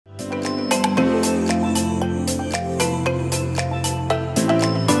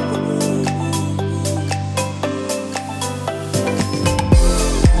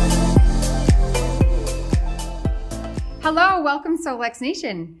welcome Solex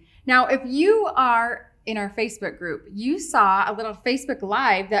Nation. Now, if you are in our Facebook group, you saw a little Facebook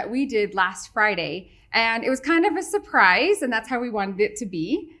Live that we did last Friday, and it was kind of a surprise, and that's how we wanted it to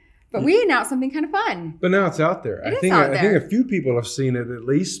be. But we announced something kind of fun. But now it's out there. I think a few people have seen it at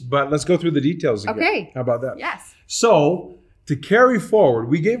least, but let's go through the details again. Okay. How about that? Yes. So to carry forward,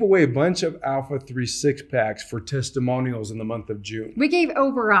 we gave away a bunch of Alpha 3 6-packs for testimonials in the month of June. We gave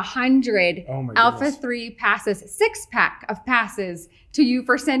over 100 Alpha 3 passes, 6-pack of passes to you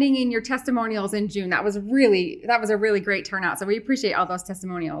for sending in your testimonials in June. That was a really great turnout. So we appreciate all those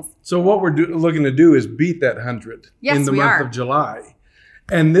testimonials. So what we're looking to do is beat that 100 in the month of July.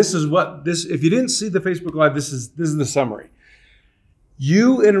 And this is if you didn't see the Facebook Live, this is the summary.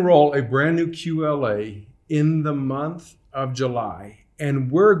 You enroll a brand new QLA in the month of July, and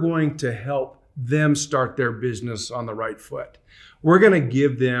we're going to help them start their business on the right foot. We're going to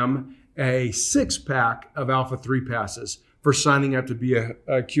give them a 6-pack of Alpha 3 passes for signing up to be a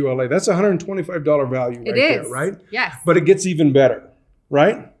QLA. That's a $125 value right there, right? Yes. But it gets even better,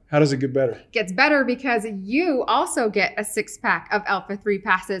 right? How does it get better? It gets better because you also get a 6-pack of Alpha 3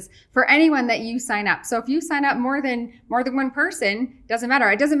 passes for anyone that you sign up. So if you sign up more than one person, doesn't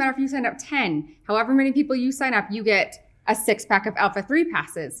matter. It doesn't matter if you sign up 10. However many people you sign up, you get a 6-pack of Alpha 3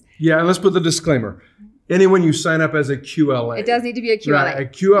 passes. Yeah, and let's put the disclaimer. Anyone you sign up as a QLA. It does need to be a QLA. Right, a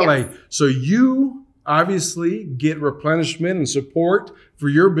QLA. Yes. So you obviously get replenishment and support for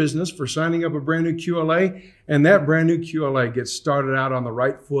your business for signing up a brand new QLA. And that brand new QLA gets started out on the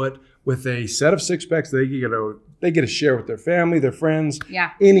right foot with a set of 6-packs they get to share with their family, their friends,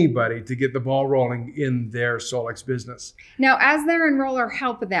 anybody to get the ball rolling in their Solex business. Now, as their enroller,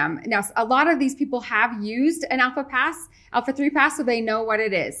 help them. Now, a lot of these people have used an Alpha 3 pass, so they know what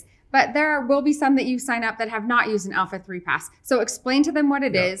it is. But there will be some that you sign up that have not used an Alpha 3 pass. So explain to them what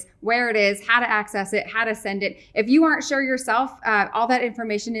it is, where it is, how to access it, how to send it. If you aren't sure yourself, all that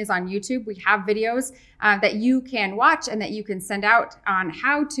information is on YouTube. We have videos that you can watch and that you can send out on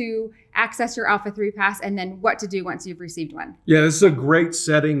how to access your Alpha 3 pass and then what to do once you've received one. Yeah, this is a great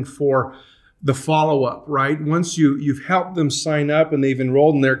setting for the follow-up, right? Once you've helped them sign up and they've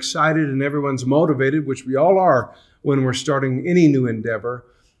enrolled and they're excited and everyone's motivated, which we all are when we're starting any new endeavor,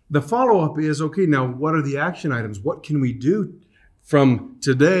 the follow-up is, okay, now what are the action items? What can we do from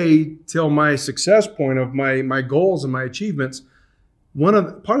today till my success point of my goals and my achievements? Part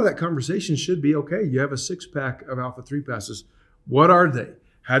of that conversation should be, okay, you have a 6-pack of Alpha 3 passes. What are they?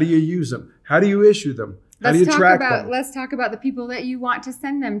 How do you use them? How do you issue them? How do you track them? Let's talk about the people that you want to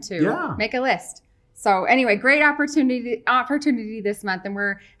send them to. Yeah. Make a list. So anyway, great opportunity this month, and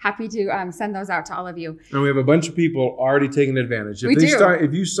we're happy to send those out to all of you. And we have a bunch of people already taking advantage. We do.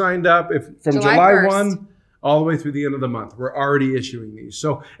 If you signed up from July 1 all the way through the end of the month, we're already issuing these.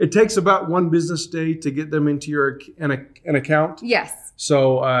 So it takes about 1 business day to get them into an account. Yes.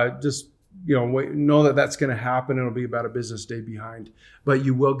 So just know that that's going to happen. It'll be about a business day behind, but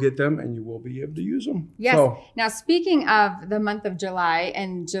you will get them and you will be able to use them. Yes. Now, speaking of the month of July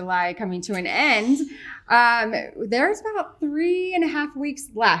and July coming to an end, there's about 3.5 weeks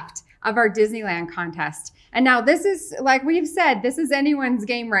left of our Disneyland contest. And now this is, like we've said, this is anyone's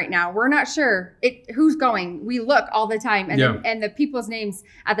game right now. We're not sure who's going. We look all the time and the people's names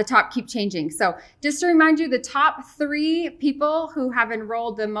at the top keep changing. So just to remind you, the top 3 people who have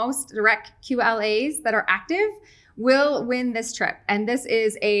enrolled the most direct QLAs that are active will win this trip. And this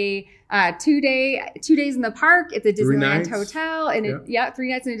is a 2 days in the park. It's a Disneyland hotel. And 3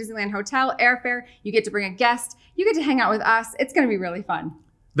 nights in a Disneyland hotel, airfare. You get to bring a guest. You get to hang out with us. It's going to be really fun.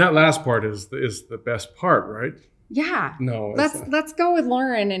 That last part is the best part, right? Yeah. No. Let's go with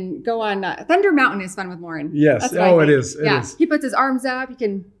Loran and go on. Thunder Mountain is fun with Loran. Yes. It is. It is. He puts his arms up. You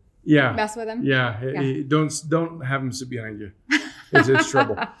can mess with him. Yeah. Don't have him sit behind you. It's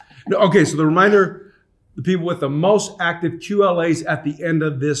trouble. Okay. So the reminder, the people with the most active QLAs at the end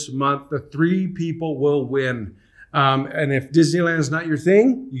of this month, the 3 people will win. And if Disneyland is not your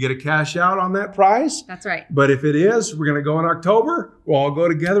thing, you get a cash out on that prize. That's right. But if it is, we're going to go in October. We'll all go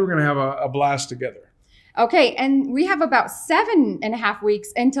together. We're going to have a blast together. Okay, and we have about 7.5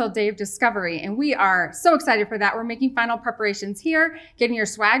 weeks until Day of Discovery, and we are so excited for that. We're making final preparations here, getting your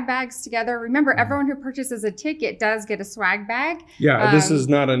swag bags together. Remember, everyone who purchases a ticket does get a swag bag. Yeah, this is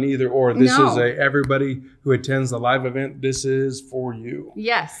not an either or. This is everybody who attends the live event, this is for you.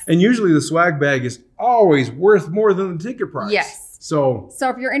 Yes. And usually the swag bag is always worth more than the ticket price. Yes. So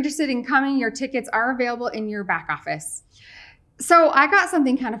if you're interested in coming, your tickets are available in your back office. So I got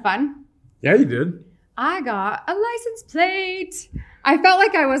something kind of fun. Yeah, you did. I got a license plate. I felt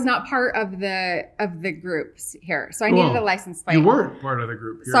like I was not part of the groups here, so I needed a license plate. You weren't part of the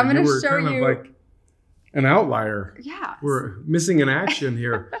group here. So I'm going to show you. an outlier. Yeah. We're missing in action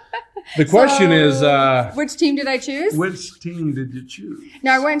here. The question is... which team did I choose? Which team did you choose?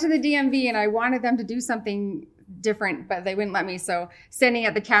 Now, I went to the DMV and I wanted them to do something different, but they wouldn't let me. So standing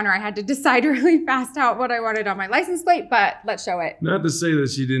at the counter, I had to decide really fast out what I wanted on my license plate, but let's show it. Not to say that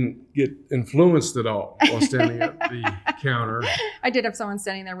she didn't get influenced at all while standing at the counter. I did have someone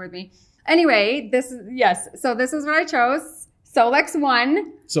standing there with me. Anyway, so this is what I chose. Solex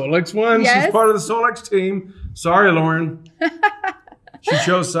 1. Solex 1. Yes. She's part of the Solex team. Sorry, Lauren. She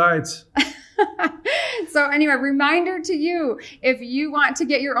chose sides. So anyway, reminder to you, if you want to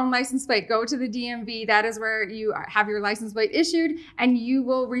get your own license plate, go to the DMV. That is where you have your license plate issued, and you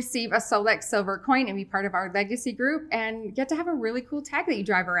will receive a Solex silver coin and be part of our legacy group and get to have a really cool tag that you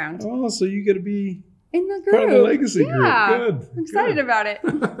drive around. Oh, so you get to be in the group. Part of the legacy group. Good. I'm excited about it.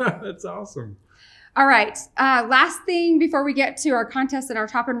 That's awesome. All right. Last thing before we get to our contest and our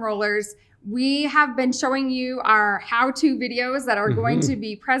top enrollers, we have been showing you our how-to videos that are going to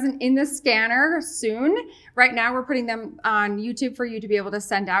be present in the scanner soon. Right now, we're putting them on YouTube for you to be able to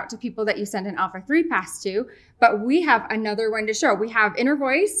send out to people that you send an Alpha 3 pass to. But we have another one to show. We have Inner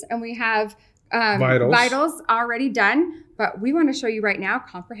Voice and we have Vitals already done. But we want to show you right now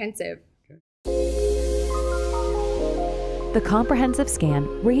Comprehensive. The comprehensive scan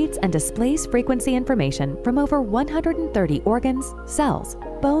reads and displays frequency information from over 130 organs, cells,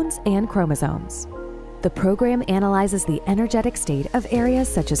 bones, and chromosomes. The program analyzes the energetic state of areas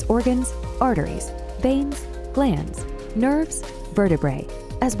such as organs, arteries, veins, glands, nerves, vertebrae,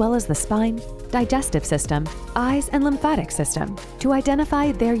 as well as the spine, digestive system, eyes, and lymphatic system to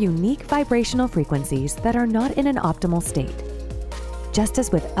identify their unique vibrational frequencies that are not in an optimal state. Just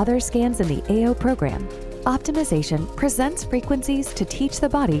as with other scans in the AO program, optimization presents frequencies to teach the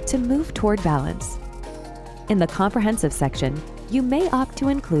body to move toward balance. In the comprehensive section, you may opt to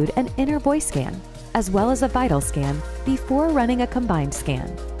include an inner voice scan, as well as a vital scan before running a combined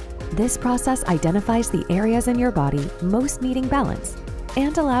scan. This process identifies the areas in your body most needing balance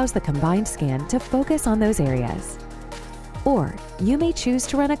and allows the combined scan to focus on those areas. Or you may choose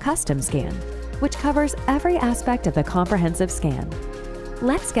to run a custom scan, which covers every aspect of the comprehensive scan.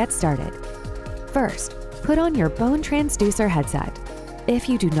 Let's get started. First, put on your bone transducer headset. If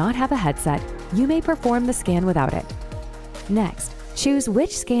you do not have a headset, you may perform the scan without it. Next, choose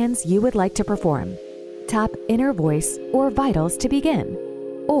which scans you would like to perform. Tap Inner Voice or Vitals to begin.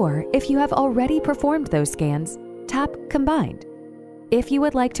 Or if you have already performed those scans, tap Combined. If you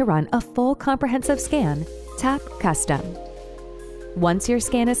would like to run a full comprehensive scan, tap Custom. Once your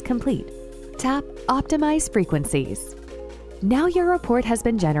scan is complete, tap Optimize Frequencies. Now your report has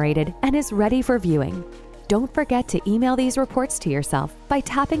been generated and is ready for viewing. Don't forget to email these reports to yourself by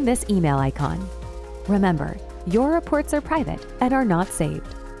tapping this email icon. Remember, your reports are private and are not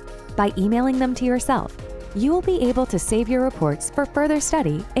saved. By emailing them to yourself, you will be able to save your reports for further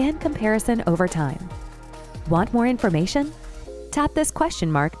study and comparison over time. Want more information? Tap this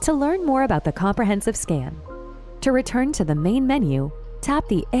question mark to learn more about the comprehensive scan. To return to the main menu, tap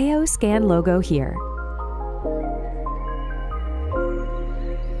the AO Scan logo here.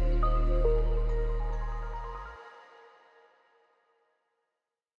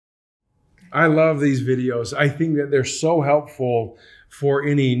 I love these videos. I think that they're so helpful for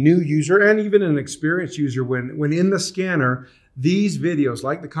any new user and even an experienced user when in the scanner, these videos,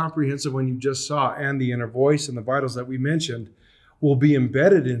 like the comprehensive one you just saw and the inner voice and the vitals that we mentioned, will be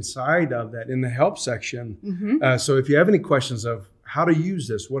embedded inside of that in the help section. So if you have any questions of how to use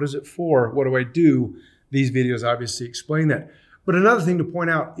this, what is it for, what do I do, these videos obviously explain that. But another thing to point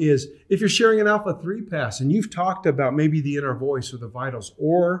out is if you're sharing an Alpha 3 pass and you've talked about maybe the inner voice or the vitals,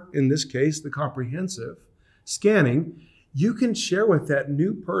 or in this case, the comprehensive scanning, you can share with that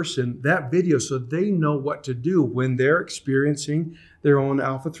new person that video so they know what to do when they're experiencing their own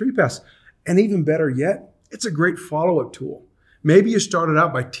Alpha 3 pass. And even better yet, it's a great follow-up tool. Maybe you started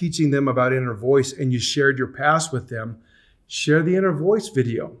out by teaching them about inner voice and you shared your pass with them. Share the inner voice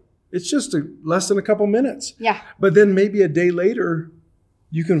video. It's just less than a couple minutes. Yeah. But then maybe a day later,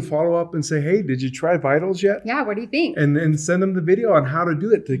 you can follow up and say, hey, did you try vitals yet? Yeah, what do you think? And send them the video on how to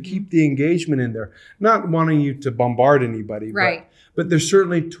do it to keep the engagement in there. Not wanting you to bombard anybody. Right. But there's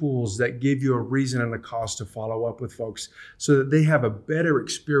certainly tools that give you a reason and a cause to follow up with folks so that they have a better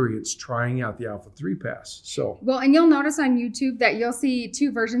experience trying out the Alpha 3 pass. So well, and you'll notice on YouTube that you'll see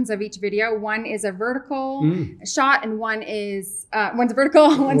two versions of each video. One is a vertical shot and one is one's vertical,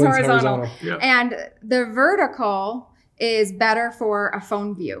 one's horizontal. Yeah. And the vertical is better for a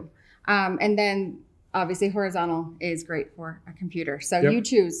phone view. And then Obviously, horizontal is great for a computer. So Yep. you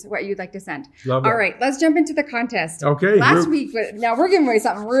choose what you'd like to send. Love it. All right, let's jump into the contest. Okay. Last week, now we're giving away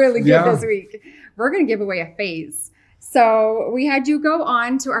something really good Yeah. this week. We're going to give away a phase. So we had you go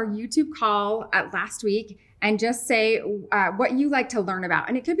on to our YouTube call last week and just say what you like to learn about.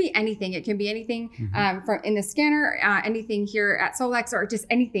 And it could be anything. It can be anything from in the scanner, anything here at Solex, or just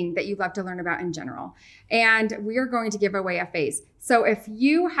anything that you'd love to learn about in general. And we are going to give away a phase. So if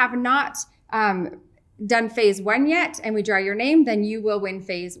you have not done phase 1 yet and we draw your name, then you will win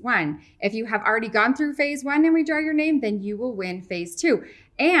phase 1. If you have already gone through phase 1 and we draw your name, then you will win phase 2.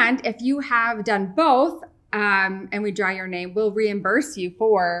 And if you have done both and we draw your name, we'll reimburse you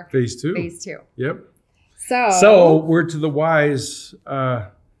for phase 2. Phase 2. Yep. So word to the wise.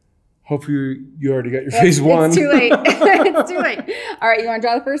 Hopefully you already got your phase 1. It's too late. It's too late. All right, you want to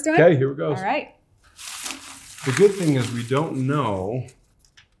draw the first one? Okay, here it goes. All right. The good thing is we don't know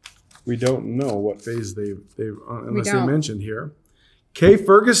what phase they've unless they mentioned here. Kay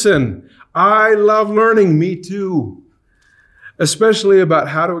Ferguson, I love learning. Me too. Especially about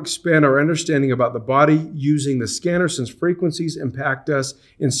how to expand our understanding about the body using the scanner, since frequencies impact us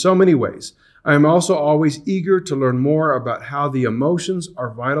in so many ways. I am also always eager to learn more about how the emotions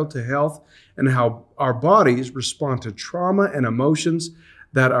are vital to health and how our bodies respond to trauma and emotions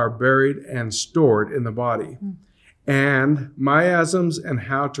that are buried and stored in the body, and miasms and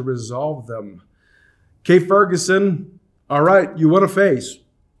how to resolve them. Kay Ferguson, all right, you won a phase.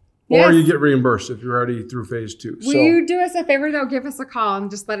 Yes. Or you get reimbursed if you're already through phase 2. Will you do us a favor, though? Give us a call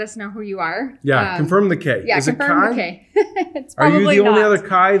and just let us know who you are. Yeah, confirm the K. Yeah, Is it confirm Kai? the K. It's Are probably you the only not. other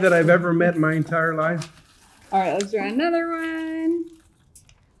Kai that I've ever met in my entire life? All right, let's draw another one.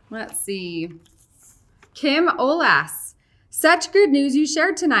 Let's see. Kim Olas. Such good news you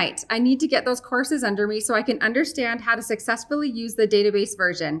shared tonight. I need to get those courses under me so I can understand how to successfully use the database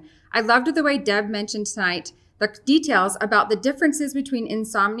version. I loved the way Deb mentioned tonight the details about the differences between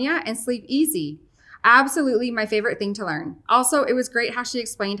insomnia and sleep easy. Absolutely my favorite thing to learn. Also, it was great how she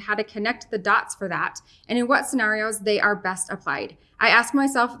explained how to connect the dots for that and in what scenarios they are best applied. I ask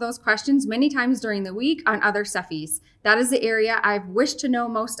myself those questions many times during the week on other Cephis. That is the area I've wished to know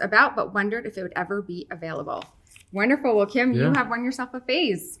most about, but wondered if it would ever be available. Wonderful. Well, Kim, you have won yourself a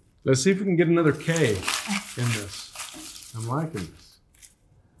phase. Let's see if we can get another K in this. I'm liking this.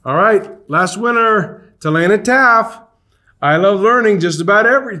 All right, last winner, Talana Taff. I love learning just about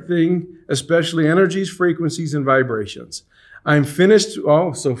everything, especially energies, frequencies, and vibrations. I'm finished.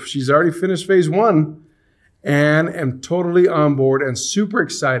 Oh, so she's already finished phase 1 and am totally on board and super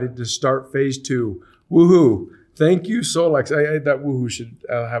excited to start phase 2. Woohoo. Thank you, Solex. That woohoo should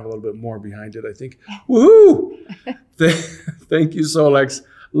have a little bit more behind it, I think. Woohoo! Thank you, Solex.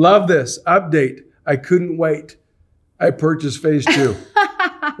 Love this. Update. I couldn't wait. I purchased phase 2.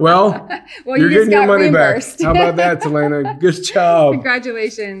 Well, you're getting your money reimbursed. back. How about that, Talana? Good job.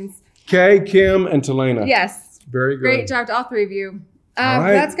 Congratulations. Kay, Kim, and Talana. Yes. Very good. Great job to all 3 of you. All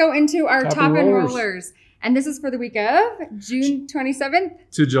right. Let's go into our top Enrollers. enrollers. And this is for the week of June 27th.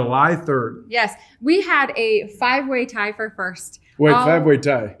 To July 3rd. Yes. We had a 5-way tie for first. Wait, 5-way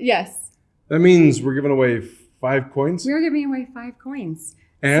tie. Yes. That means we're giving away 5 coins We're giving away 5 coins.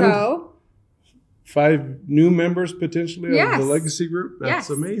 and So, 5 new members potentially of Yes. the Legacy Group. That's Yes.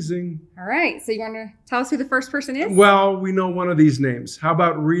 amazing. all right. So you want to tell us who the first person is? Well, we know one of these names. How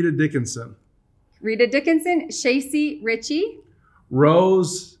about Rita Dickinson? Rita Dickinson, Shacey Ritchie.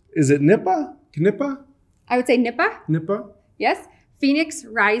 Rose, is it Nippa? Knippa? I would say Nippa. Nippa? Yes. Phoenix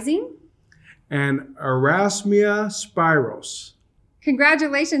Rising. And Erasmia Spiros.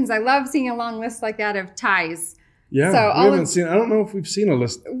 Congratulations. I love seeing a long list like that of ties. Yeah, So we all haven't of- seen, I don't know if we've seen a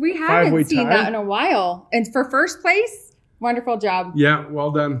list. We 5-way haven't seen tie? that in a while. And for first place, wonderful job. Yeah,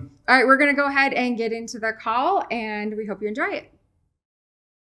 well done. All right, we're going to go ahead and get into the call, and we hope you enjoy it.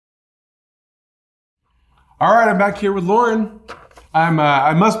 All right, I'm back here with Lauren.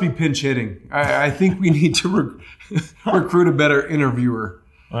 I must be pinch hitting. I think we need to recruit a better interviewer.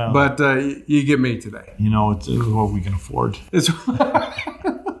 Well, But you get me today. you know, it's what we can afford. It's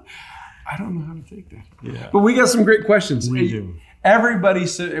I don't know how to take that. Yeah. But we got some great questions. We do. Everybody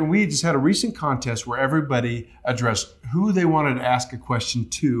said, and we just had a recent contest where everybody addressed who they wanted to ask a question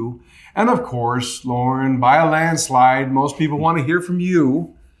to. And of course, Lauren, by a landslide, most people want to hear from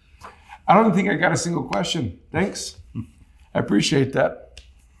you. I don't think I got a single question. Thanks. I appreciate that.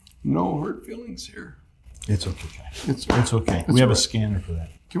 No hurt feelings here. It's okay. It's It's okay. We have a scanner for that.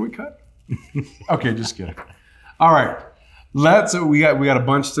 Can we cut? Okay, just kidding. All right. We got a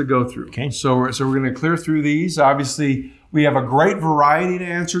bunch to go through. Okay. So we're going to clear through these. Obviously, we have a great variety to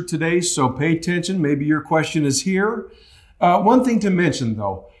answer today, so pay attention. Maybe your question is here. One thing to mention,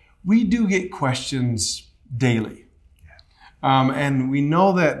 though, we do get questions daily. And we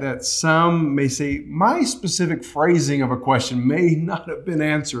know that some may say, my specific phrasing of a question may not have been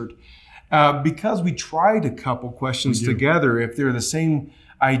answered because we try to couple questions together. If they're the same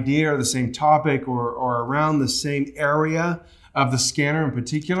idea or the same topic or around the same area of the scanner in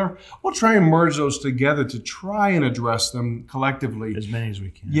particular, we'll try and merge those together to try and address them collectively. As many as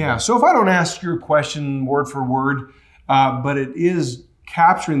we can. Yeah, so if I don't ask your question word for word, but it is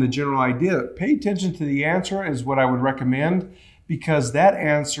capturing the general idea, pay attention to the answer is what I would recommend, because that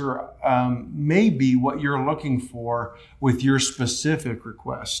answer may be what you're looking for with your specific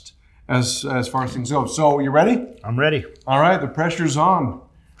request as far as things go. So you ready? I'm ready. All right, the pressure's on.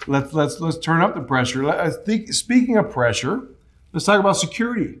 Let's turn up the pressure. Speaking of pressure, let's talk about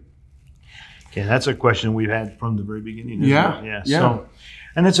security. Okay, that's a question we've had from the very beginning. Yeah. So,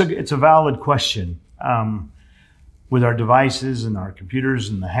 and it's a valid question. With our devices and our computers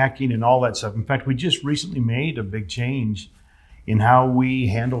and the hacking and all that stuff. In fact, we just recently made a big change in how we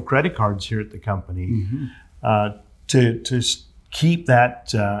handle credit cards here at the company to keep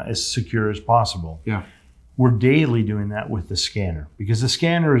that as secure as possible. Yeah. We're daily doing that with the scanner because the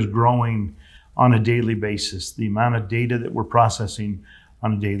scanner is growing on a daily basis, the amount of data that we're processing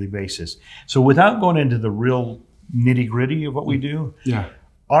on a daily basis. So without going into the real nitty-gritty of what we do,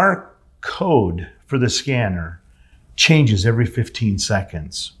 our code for the scanner changes every 15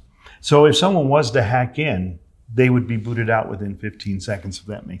 seconds. So if someone was to hack in, they would be booted out within 15 seconds, if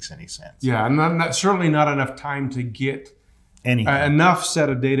that makes any sense. Yeah, and certainly not enough time to get enough set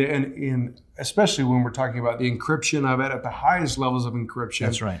of data, and especially when we're talking about the encryption of it at the highest levels of encryption.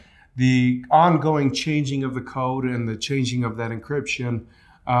 That's right. The ongoing changing of the code and the changing of that encryption,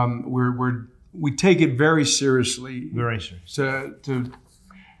 we take it very seriously. Very serious.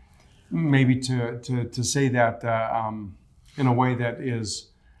 To say that in a way that is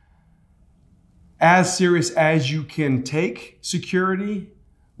as serious as you can take security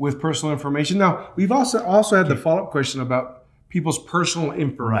with personal information. Now, we've also had the follow-up question about people's personal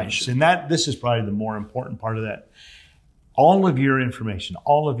information. Right, and this is probably the more important part of that. All of your information,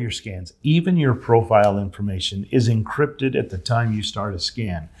 all of your scans, even your profile information is encrypted at the time you start a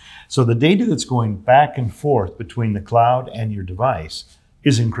scan. So the data that's going back and forth between the cloud and your device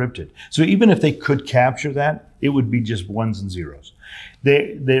is encrypted. So even if they could capture that, it would be just ones and zeros.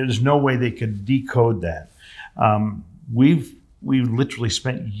 There's no way they could decode that. We've literally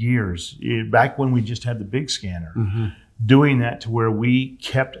spent years, back when we just had the big scanner, doing that to where we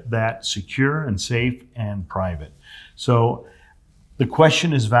kept that secure and safe and private. So the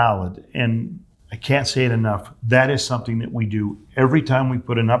question is valid, and I can't say it enough. That is something that we do every time we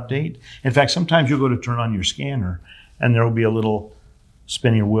put an update. In fact, sometimes you'll go to turn on your scanner and there will be a little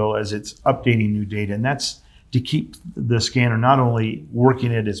spinning wheel as it's updating new data. And that's to keep the scanner not only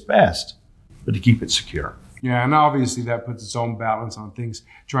working at its best, but to keep it secure. Yeah, and obviously that puts its own balance on things,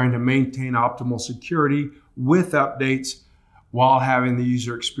 trying to maintain optimal security with updates while having the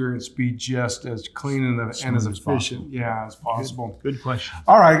user experience be just as clean and as efficient as possible. Good question.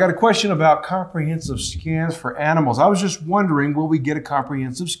 All right, I got a question about comprehensive scans for animals. I was just wondering, will we get a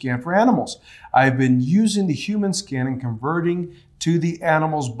comprehensive scan for animals? I've been using the human scan and converting to the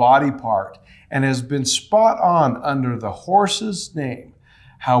animal's body part and has been spot on under the horse's name.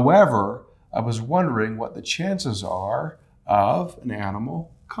 However, I was wondering what the chances are of an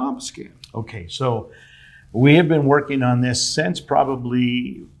animal comp scan. Okay, so we have been working on this since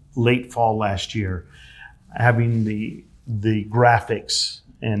probably late fall last year, having the graphics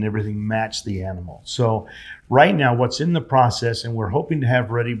and everything match the animal. So right now what's in the process, and we're hoping to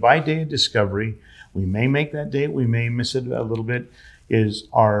have ready by day of discovery, we may make that date, we may miss it a little bit, is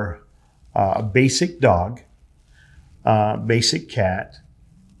our basic dog, basic cat,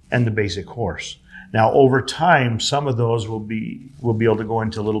 and the basic horse. Now over time, some of those we'll be able to go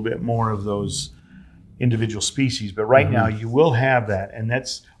into a little bit more of those individual species, but right now you will have that, and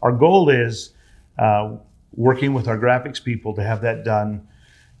that's our goal is working with our graphics people to have that done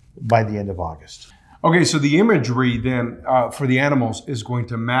by the end of August. Okay, so the imagery then for the animals is going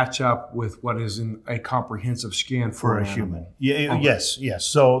to match up with what is in a comprehensive scan for a human. Yeah, yes.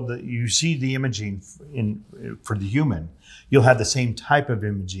 So you see the imaging for the human, you'll have the same type of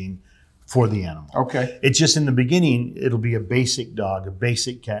imaging for the animal. Okay. It's just in the beginning, it'll be a basic dog, a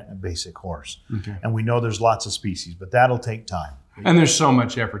basic cat, and a basic horse. Okay. And we know there's lots of species, but that'll take time. And there's so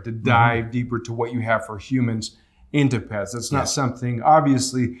much effort to dive deeper to what you have for humans into pets. It's not something,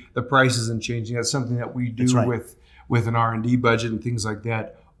 obviously the price isn't changing. That's something that we do with an R&D budget and things like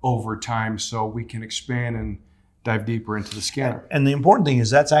that over time, so we can expand dive deeper into the scanner. And the important thing is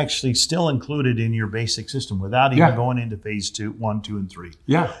that's actually still included in your basic system without even going into phase 1, 2, and 3.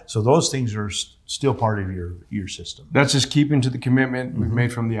 Yeah. So those things are still part of your system. That's just keeping to the commitment we've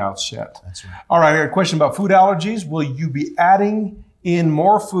made from the outset. That's right. All right, I got a question about food allergies. Will you be adding in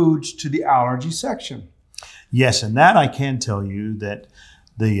more foods to the allergy section? Yes, and that I can tell you that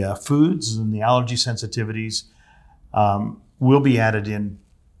the foods and the allergy sensitivities will be added in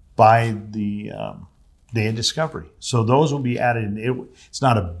by the day of discovery. So those will be added in. It's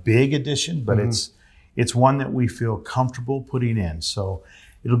not a big addition, but it's one that we feel comfortable putting in. So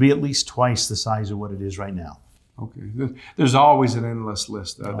it'll be at least twice the size of what it is right now. Okay. There's always an endless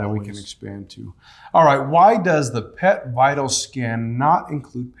list that we can expand to. All right. Why does the Pet Vital Scan not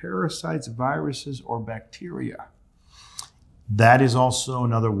include parasites, viruses, or bacteria? That is also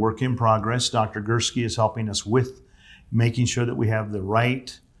another work in progress. Dr. Gursky is helping us with making sure that we have the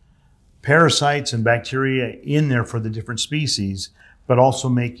right parasites and bacteria in there for the different species, but also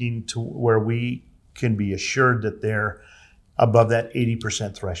making to where we can be assured that they're above that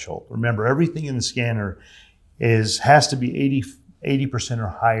 80% threshold. Remember, everything in the scanner has to be 80% or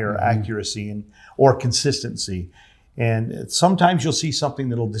higher accuracy or consistency. And sometimes you'll see something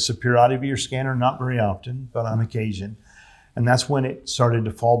that'll disappear out of your scanner, not very often, but on occasion. And that's when it started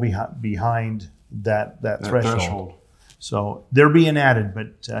to fall behind that threshold. So they're being added,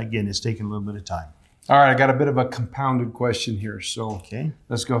 but again, it's taking a little bit of time. All right, I got a bit of a compounded question here, so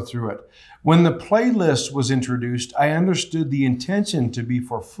let's go through it. When the playlist was introduced, I understood the intention to be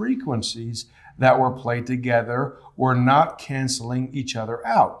for frequencies that were played together were not canceling each other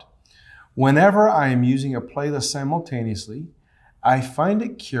out. Whenever I am using a playlist simultaneously, I find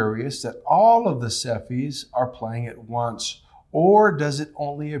it curious that all of the Cephis are playing at once, or does it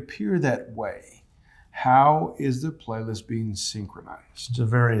only appear that way? How is the playlist being synchronized? It's a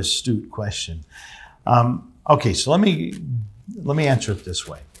very astute question. Okay, so let me answer it this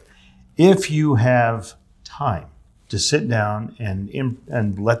way. If you have time to sit down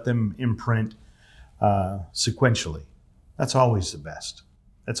and let them imprint sequentially, that's always the best.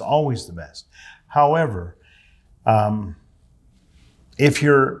 That's always the best. However, if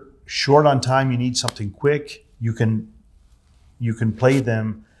you're short on time, you need something quick, you can play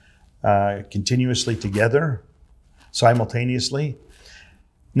them continuously together, simultaneously.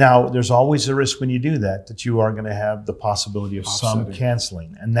 Now, there's always a risk when you do that you are going to have the possibility of some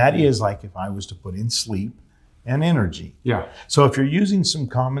canceling. And that is like if I was to put in sleep and energy. Yeah. So if you're using some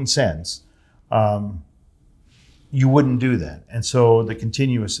common sense, you wouldn't do that. And so the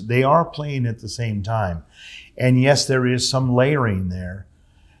continuous, they are playing at the same time. And yes, there is some layering there,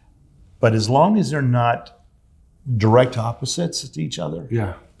 but as long as they're not direct opposites to each other,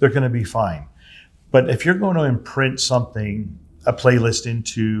 they're going to be fine. But if you're going to imprint something, a playlist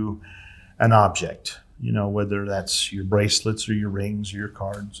into an object, whether that's your bracelets or your rings or your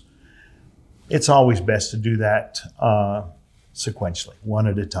cards, it's always best to do that sequentially, one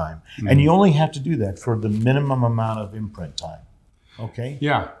at a time. And you only have to do that for the minimum amount of imprint time. Okay?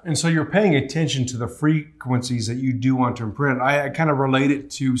 Yeah. And so you're paying attention to the frequencies that you do want to imprint. I kind of relate it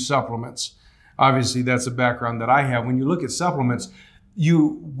to supplements. Obviously, that's a background that I have. When you look at supplements,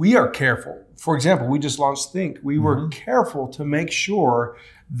 we are careful. For example, we just launched Think. We were careful to make sure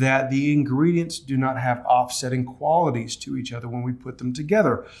that the ingredients do not have offsetting qualities to each other when we put them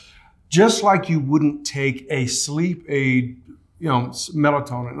together. Just like you wouldn't take a sleep aid,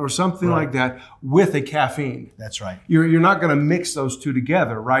 melatonin or something like that with a caffeine. That's right. You're not going to mix those two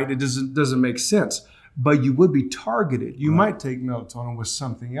together, right? It doesn't make sense. But you would be targeted. You might take melatonin with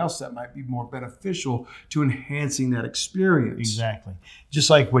something else that might be more beneficial to enhancing that experience. Exactly. Just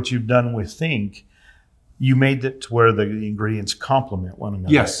like what you've done with Think, you made it to where the ingredients complement one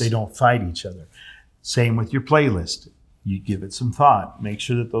another. Yes. They don't fight each other. Same with your playlist. You give it some thought. Make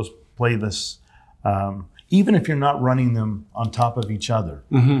sure that those playlists, even if you're not running them on top of each other,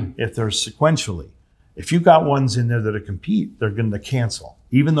 if they're sequentially, if you've got ones in there that are compete, they're going to cancel.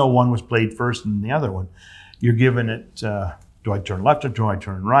 Even though one was played first and the other one, you're giving it, do I turn left or do I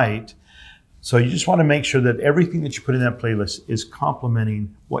turn right? So you just want to make sure that everything that you put in that playlist is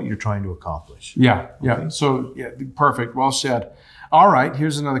complementing what you're trying to accomplish. Yeah. So, perfect. Well said. All right,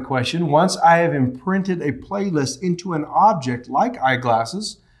 here's another question. Once I have imprinted a playlist into an object like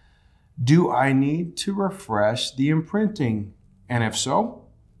eyeglasses, do I need to refresh the imprinting? And if so,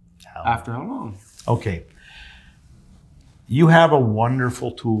 after how long? Okay. You have a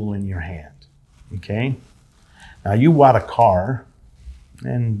wonderful tool in your hand, okay? Now you bought a car,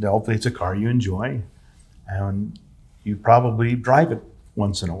 and hopefully it's a car you enjoy, and you probably drive it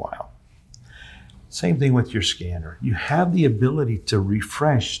once in a while. Same thing with your scanner. You have the ability to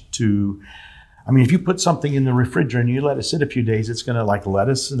refresh, to I mean, if you put something in the refrigerator and you let it sit a few days, it's going to, like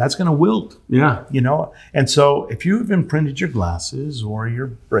lettuce, and that's going to wilt. Yeah. You know? And so if you've imprinted your glasses or your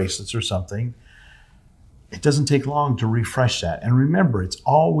bracelets or something, it doesn't take long to refresh that. And remember, it's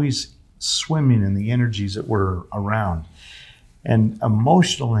always swimming in the energies that were around. And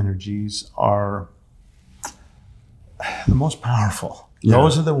emotional energies are the most powerful. Yeah.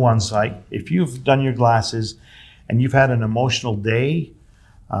 Those are the ones, like if you've done your glasses and you've had an emotional day,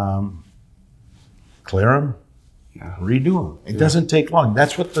 clear them, redo them. It doesn't take long.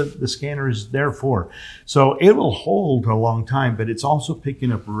 That's what the scanner is there for. So it will hold a long time, but it's also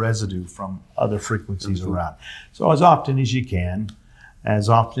picking up residue from other frequencies around. So as often as you can, as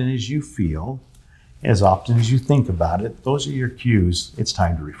often as you feel, as often as you think about it, those are your cues. It's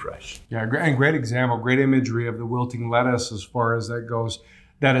time to refresh. Yeah, and great example, great imagery of the wilting lettuce as far as that goes.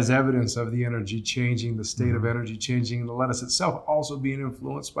 That is evidence of the energy changing, the state of energy changing, and the lettuce itself also being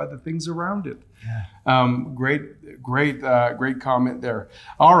influenced by the things around it. Yeah. Great comment there.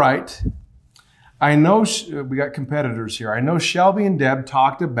 All right. I know we got competitors here. I know Shelby and Deb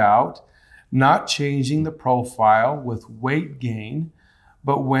talked about not changing the profile with weight gain,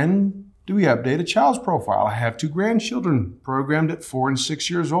 but when do we update a child's profile? I have 2 grandchildren programmed at 4 and 6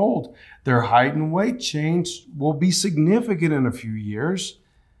 years old. Their height and weight change will be significant in a few years.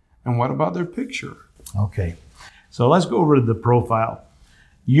 And what about their picture? Okay, so let's go over to the profile.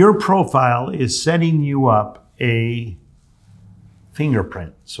 Your profile is setting you up a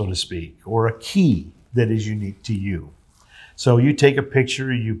fingerprint, so to speak, or a key that is unique to you. So you take a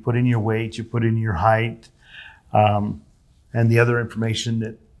picture, you put in your weight, you put in your height, and the other information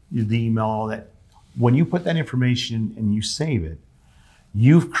that the email, all that. When you put that information and you save it,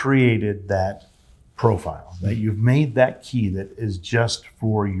 you've created that profile, that you've made that key that is just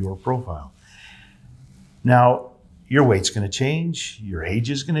for your profile. Now, your weight's going to change, your age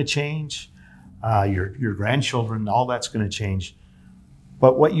is going to change, your grandchildren, all that's going to change.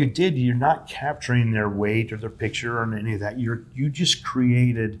 But what you did, you're not capturing their weight or their picture or any of that. You just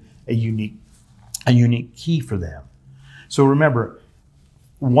created a unique key for them. So remember,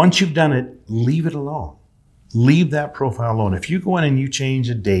 once you've done it, leave it alone. Leave that profile alone. If you go in and you change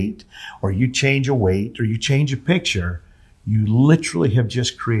a date or you change a weight or you change a picture, you literally have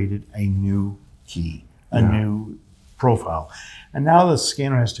just created a new key, a new profile. And now the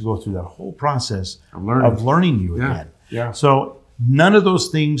scanner has to go through that whole process of learning you again. Yeah. So none of those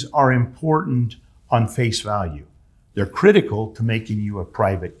things are important on face value. They're critical to making you a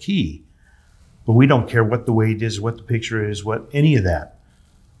private key, but we don't care what the weight is, what the picture is, what any of that.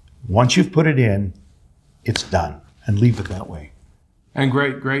 Once you've put it in, it's done, and leave it that way. And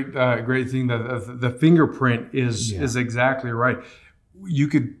great thing that the fingerprint is exactly right. You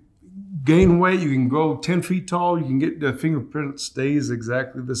could gain weight, you can go 10 feet tall, you can get the fingerprint stays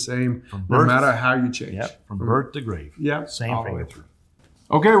exactly the same no matter how you change. Yep, from birth to grave. Yeah, same fingerprint.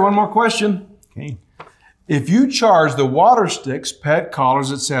 Okay, one more question. Okay. If you charge the water sticks, pet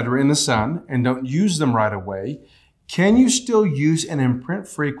collars, etc. in the sun and don't use them right away, can you still use and imprint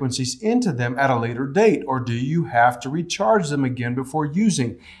frequencies into them at a later date, or do you have to recharge them again before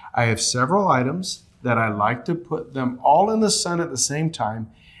using? I have several items that I like to put them all in the sun at the same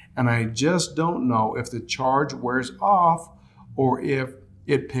time, and I just don't know if the charge wears off or if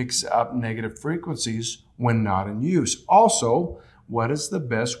it picks up negative frequencies when not in use. Also, what is the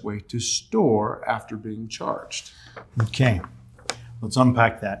best way to store after being charged? Okay, let's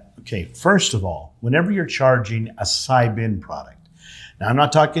unpack that. Okay, first of all, whenever you're charging a SciBin product, now I'm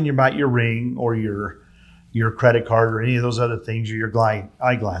not talking about your ring or your credit card or any of those other things or your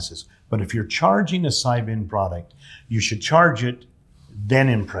eyeglasses, but if you're charging a SciBin product, you should charge it, then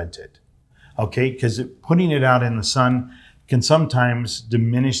imprint it, okay? Because putting it out in the sun can sometimes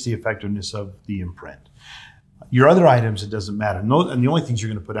diminish the effectiveness of the imprint. Your other items, it doesn't matter. And the only things you're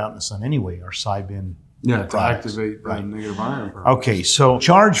going to put out in the sun anyway are SciBin. Yeah, to activate the negative ion. Okay, so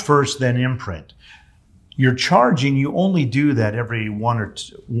charge first, then imprint. You're charging, you only do that every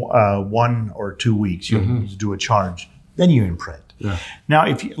 1 or 2 weeks. You do a charge, then you imprint. Yeah. Now,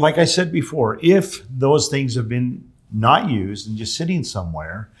 if you, like I said before, if those things have been not used and just sitting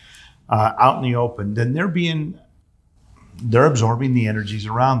somewhere out in the open, then they're absorbing the energies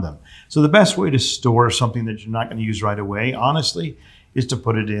around them. So the best way to store something that you're not going to use right away, honestly, is to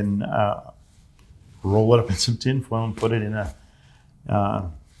put it in roll it up in some tin foil and put it in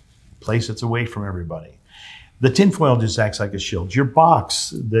a place that's away from everybody. The tin foil just acts like a shield. Your box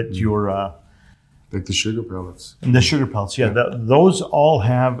that you're... like the sugar pellets. And the sugar pellets, those all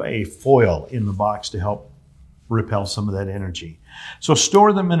have a foil in the box to help repel some of that energy. So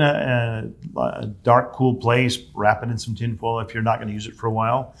store them in a dark, cool place, wrap it in some tin foil if you're not going to use it for a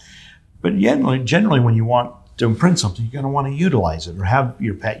while. But generally, when you want to imprint something, you're going to want to utilize it or have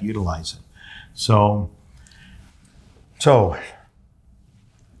your pet utilize it. So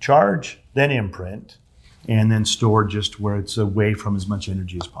charge, then imprint, and then store just where it's away from as much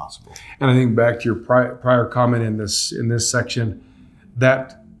energy as possible. And I think back to your prior comment in this section,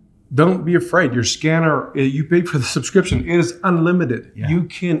 that don't be afraid. Your scanner, you paid for the subscription, it is unlimited. Yeah. You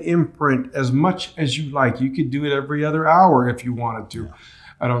can imprint as much as you like. You could do it every other hour if you wanted to. Yeah.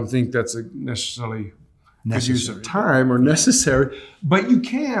 I don't think that's necessarily good use of time or necessary, but you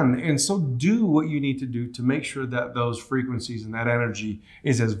can. And so do what you need to do to make sure that those frequencies and that energy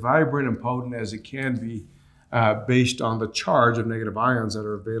is as vibrant and potent as it can be, based on the charge of negative ions that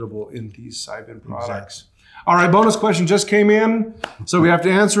are available in these Cybin products. Exactly. All right, bonus question just came in, so we have to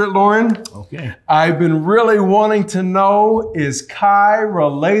answer it, Loran. Okay. I've been really wanting to know, is Kaj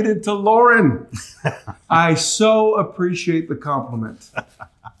related to Loran? I so appreciate the compliment.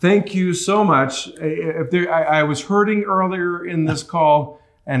 Thank you so much. I was hurting earlier in this call,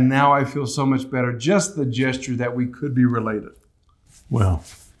 and now I feel so much better. Just the gesture that we could be related. Well,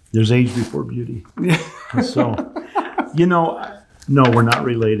 there's age before beauty. So, no, we're not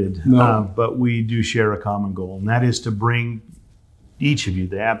related, but we do share a common goal, and that is to bring each of you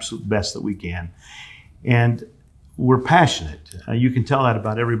the absolute best that we can. And we're passionate. You can tell that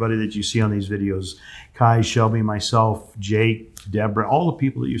about everybody that you see on these videos. Kaj, Shelby, myself, Jake, Deborah, all the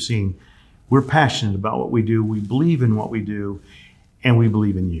people that you've seen. We're passionate about what we do. We believe in what we do, and we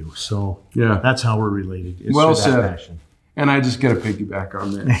believe in you. So that's how we're related. It's well through that passion. And I just got to piggyback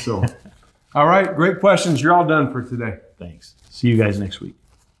on that. So, all right, great questions. You're all done for today. Thanks. See you guys next week.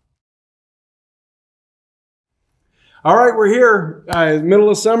 All right, we're here, middle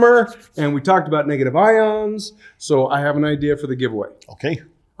of summer, and we talked about negative ions. So I have an idea for the giveaway.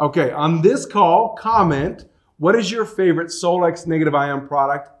 Okay, on this call, comment, what is your favorite Solex negative ion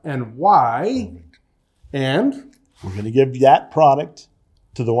product and why? And we're going to give that product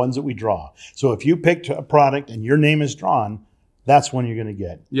to the ones that we draw. So if you picked a product and your name is drawn, that's one you're going to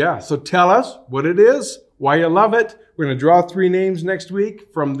get. Yeah, so tell us what it is, why you love it. We're going to draw 3 names next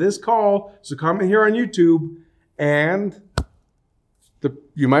week from this call. So comment here on YouTube, and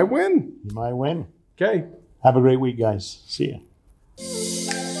you might win. You might win. Okay. Have a great week, guys. See ya.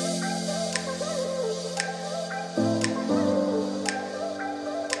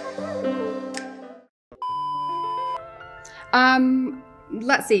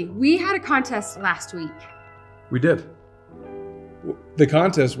 Let's see. We had a contest last week. We did. The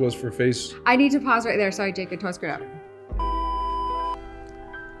contest was for face. I need to pause right there. Sorry, Jake. I totally screwed up.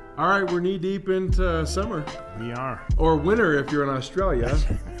 All right, we're knee deep into summer. We are. Or winter if you're in Australia.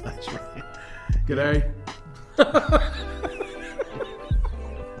 That's right. G'day.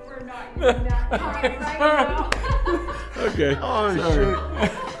 We're not doing that time right now. Okay. Oh, sorry.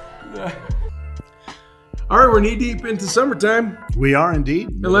 All right, we're knee deep into summertime. We are indeed.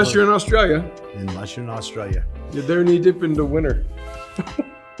 Unless you're in Australia. Unless you're in Australia. They're knee deep into winter.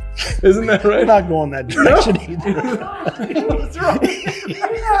 Isn't that right? We're not going that direction either. What's wrong?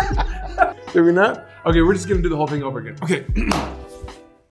 Did we not? Okay, we're just going to do the whole thing over again. Okay.